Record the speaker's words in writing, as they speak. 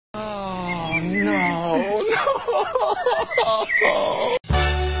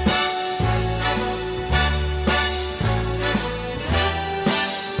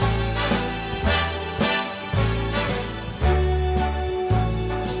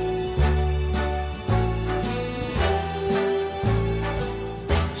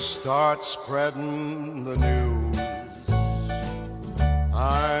Start spreading the news.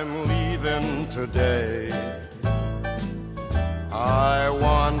 I'm leaving today. I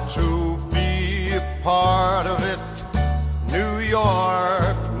want to be a part of it. New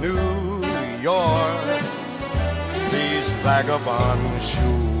York, New York. These vagabond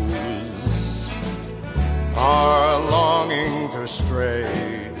shoes are longing to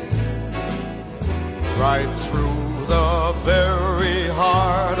stray right through the very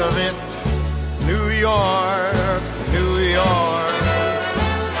heart of it. New York, New York.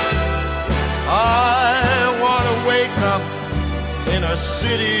 I want to wake up in a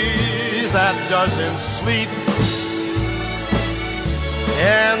city that doesn't sleep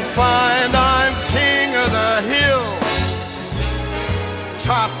and find I'm king of the hill,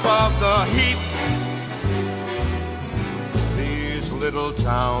 top of the heap. These little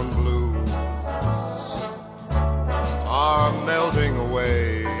town blues are melting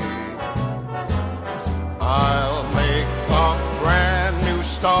away. I'll make a brand new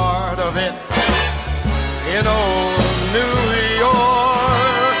start of it in old New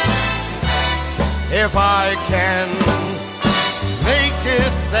York. If I can make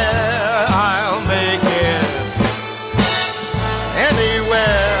it there, I'll make it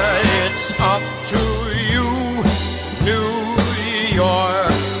anywhere. It's up to you, New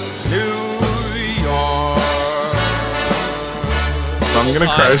York, New York. I'm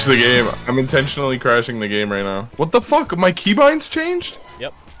gonna crash the game. I'm intentionally crashing the game right now. What the fuck? My keybinds changed?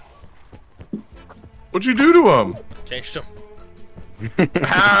 Yep. What'd you do to them? Changed them.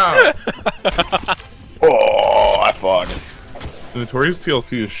 How? Oh, I fought. The Notorious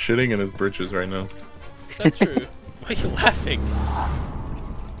TLC is shitting in his britches right now. Is that true? Why are you laughing?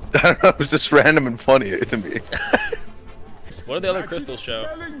 I don't know, it was just random and funny to me. What did the other crystals show?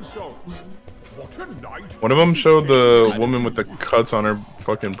 One of them showed the woman with the cuts on her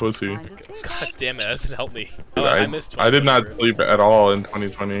fucking pussy. God damn it, that doesn't help me. Dude, Oh, I missed I did not sleep at all in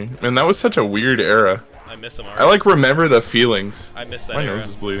 2020. Man, that was such a weird era. I miss them already. I like remember the feelings. I miss that My era. nose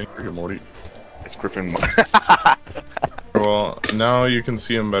is bleeding. Freaking Morty. It's Griffin. Well, now you can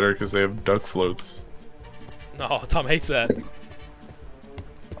see them better because they have duck floats. No, Tom hates that.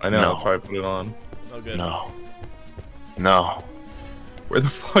 I know, No. that's why I put it on. Oh, good. No. No. Where the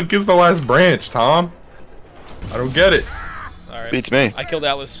fuck is the last branch, Tom? I don't get it. Alright. Beats me. I killed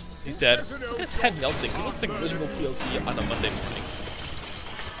Atlas. He's dead. Look at his head melting. He looks like miserable TLC on a Monday morning.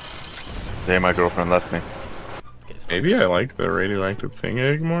 Day my girlfriend left me. Maybe I like the radioactive thing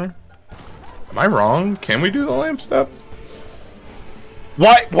egg more. Am I wrong? Can we do the lamp step?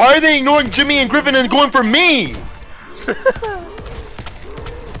 Why are they ignoring Jimmy and Griffin and going for me?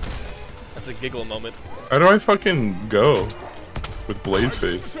 That's a giggle moment. How do I fucking go with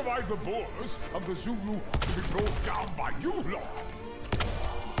Blazeface? Survive the borders of the Zulu to be brought down by you lot.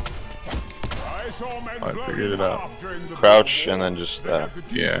 I saw men I figured it out. Crouch and then just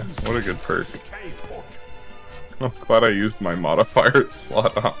Yeah, what a good perk. I'm glad I used my modifier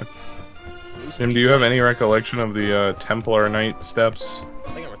slot on. Tim, do you have any recollection of the Templar Knight steps?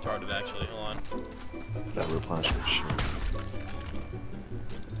 I think I'm retarded actually. Hold on. that replenishment shit.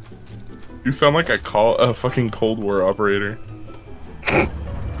 You sound like a fucking Cold War operator.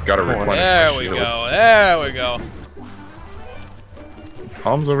 Gotta replenish There my we shield. go. There we go.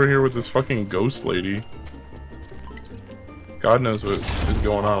 Tom's over here with this fucking ghost lady. God knows what is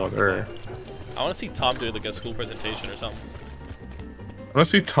going on with her. I want to see Tom do like a school presentation or something. I want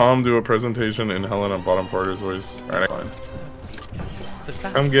to see Tom do a presentation in Helena Bottom Porter's voice. Alright, fine.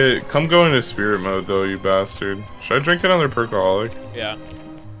 Come go into spirit mode though, you bastard. Should I drink another perkaholic? Yeah.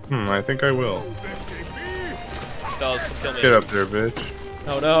 I think I will. Fellas, come kill me. Get up there, bitch.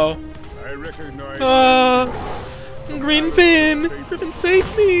 Oh no. I recognize Green Fin! Griffin, save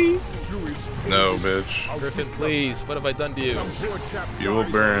me! No, bitch. Griffin, please. What have I done to you? You will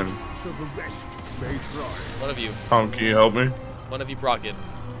burn. One of you. Tom, can you help me? One of you, Brockett.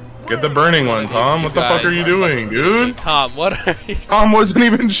 Get the burning one, Tom. What the fuck are you doing, dude? Tom, what are you? Tom wasn't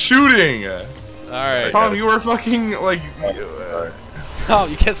even shooting! Alright. Tom, you were fucking, like... Tom,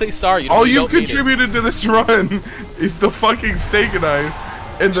 you can't say sorry. All you you don't mean it. contributed to this run is the fucking steak knife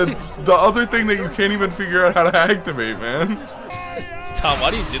and the other thing that you can't even figure out how to activate, man. Tom,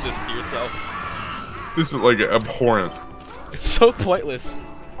 why do you do this to yourself? This is like abhorrent. It's so pointless.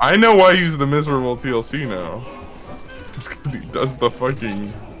 I know why he's the miserable TLC now. It's because he does the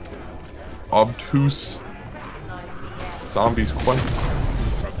fucking obtuse Zombies quests.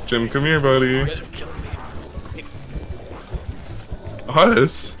 Jim, come here, buddy. You guys are killing me.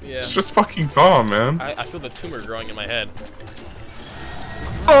 Us? Yeah. It's just fucking Tom, man. I feel the tumor growing in my head.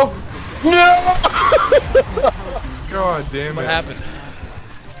 Oh! No! God damn it. What happened?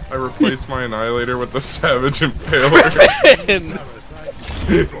 I replaced my Annihilator with the Savage Impaler.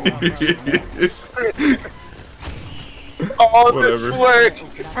 Oh, Whatever. this worked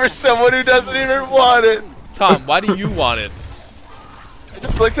for someone who doesn't even want it. Tom, why do you want it? I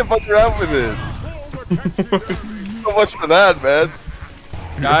just like to fuck around with it. So much for that, man.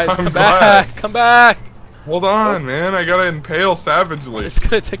 Guys, I'm come glad. back! Come back! Hold on, man. I gotta impale savagely. It's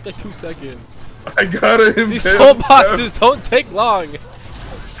gonna take like 2 seconds. I gotta impale. These soul boxes don't take long.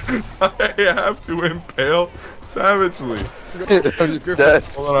 I have to impale savagely. I'm just dead.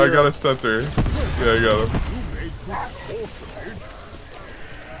 Hold on, I got a scepter. Yeah, I got him.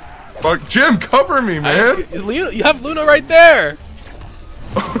 Fuck, Jim, cover me, man. You have Luna right there.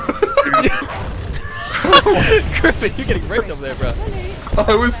 Griffin, you're getting raped over there, bro.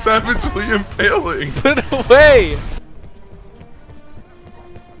 I was savagely impaling. Put it away.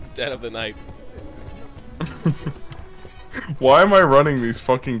 Dead of the night. Why am I running these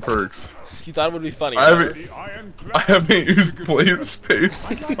fucking perks? You thought it would be funny. I right? haven't used Blaze Space.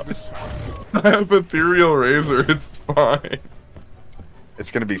 I have Ethereal Razor, it's fine. It's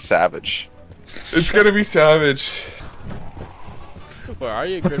gonna be savage. It's gonna be savage. Where are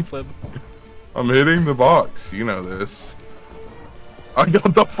you, Grid Flip? I'm hitting the box, you know this. I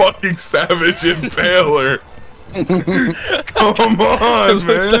got the fucking Savage Impaler! Come on, It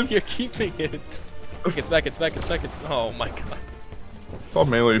looks man! like you're keeping it. It's back, it's back, it's back, it's... Oh my god. It's all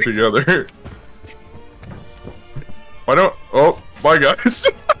melee together. Why don't... Oh, bye guys.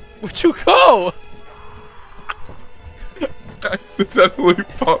 Where'd you go? I accidentally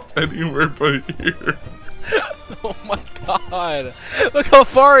popped anywhere but here. Oh my god. Look how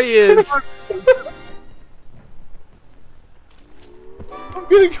far he is. I'm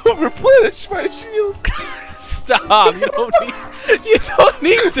gonna go replenish my shield. Stop. You don't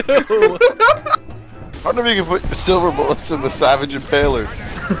need to. I wonder if you can put silver bullets in the Savage Impaler.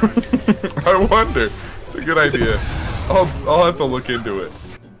 I wonder. It's a good idea. I'll have to look into it.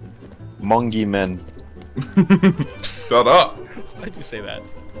 Mungy men. Shut up. Why'd you say that?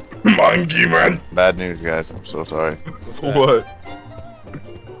 Monkey man. Bad news, guys. I'm so sorry. What?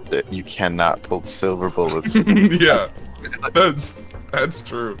 That you cannot pull silver bullets. Yeah. That's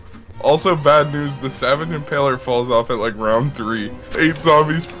true. Also bad news, the Savage Impaler falls off at like round 3. 8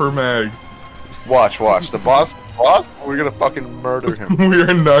 zombies per mag. Watch. The boss, we're gonna fucking murder him. We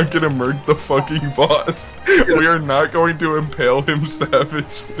are not gonna murder the fucking boss. We are not going to impale him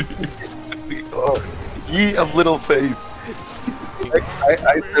savagely. Oh, ye of little faith.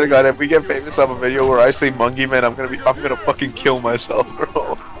 I swear to God, if we get famous on a video where I say Mungy man, I'm gonna fucking kill myself,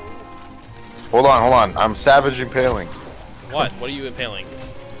 bro. Hold on. I'm Savage Impaling. What? What are you impaling?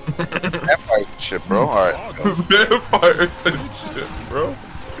 Vampire shit, bro. Alright. Vampires and shit, bro.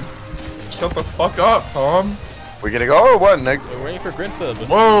 Shut the fuck up, Tom. We gonna go or what, Nick? We're waiting for Grid Flip.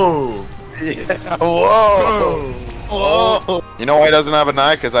 Whoa. Yeah. Whoa. Whoa. You know why he doesn't have an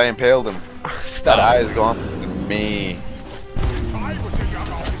eye? Because I impaled him. Stop. That eye is gone to me.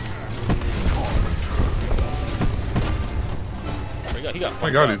 He got Oh my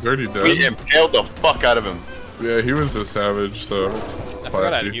god, he's already dead. We impaled the fuck out of him. Yeah, he was a savage, so it's I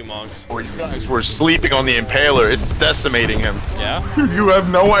forgot I had classy. you monks. You guys were sleeping on the impaler. It's decimating him. Yeah? You have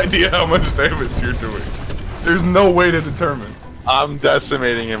no idea how much damage you're doing. There's no way to determine. I'm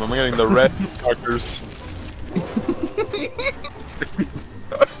decimating him. I'm getting the red fuckers.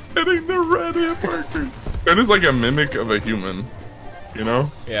 Hitting the red hamburgers. That is like a mimic of a human, you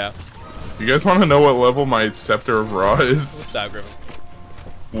know? Yeah. You guys want to know what level my Scepter of Ra is? Stop, Griffin.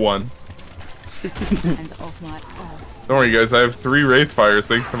 1. And of my arse. Don't worry, guys. I have 3 Wraith Fires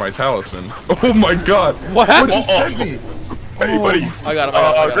thanks to my talisman. Oh my god! What happened? What just sent me? Hey, buddy. I got him.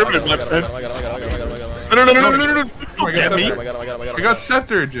 I got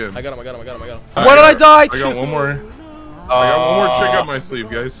Scepter, Jim. I got him. Why Why did I die? I got one more. I got one more trick up my sleeve,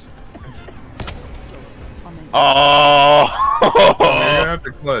 guys. Oh! You're gonna have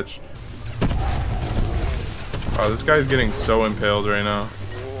to clutch. Oh, this guy's getting so impaled right now.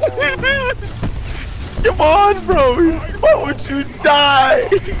 Come on, bro! Why would you die?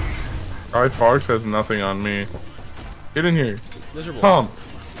 Fox has nothing on me. Get in here. Miserable. Tom.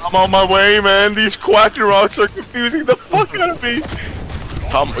 I'm on my way, man. These quacky rocks are confusing the fuck out of me.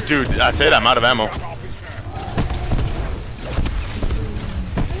 Dude, that's it. I'm out of ammo.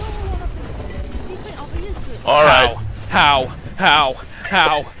 All right. How?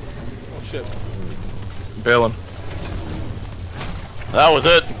 Oh shit. Bail him. That was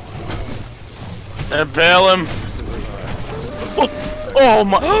it. Impale him. Oh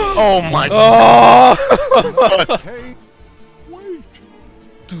my! Oh my! Oh! Hey, wait.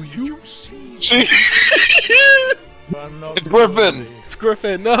 Do you? See? It's Griffin. It's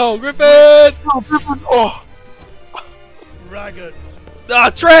Griffin. No, Griffin! Oh! Ragged. Ah,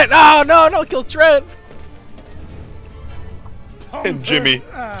 Trent! No, no, no! Kill Trent! And Jimmy.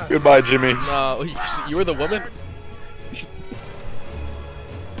 Goodbye, Jimmy. No, you were the woman.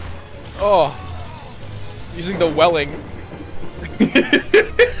 Oh, using the welling. He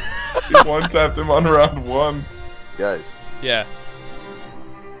one tapped him on round 1. Guys, Yeah.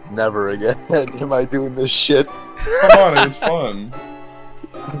 never again am I doing this shit. Come on, it was fun.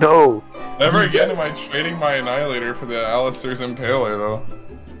 No. Never again am I trading my Annihilator for the Alistair's Impaler, though.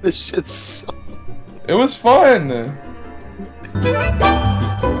 This shit's. It was fun!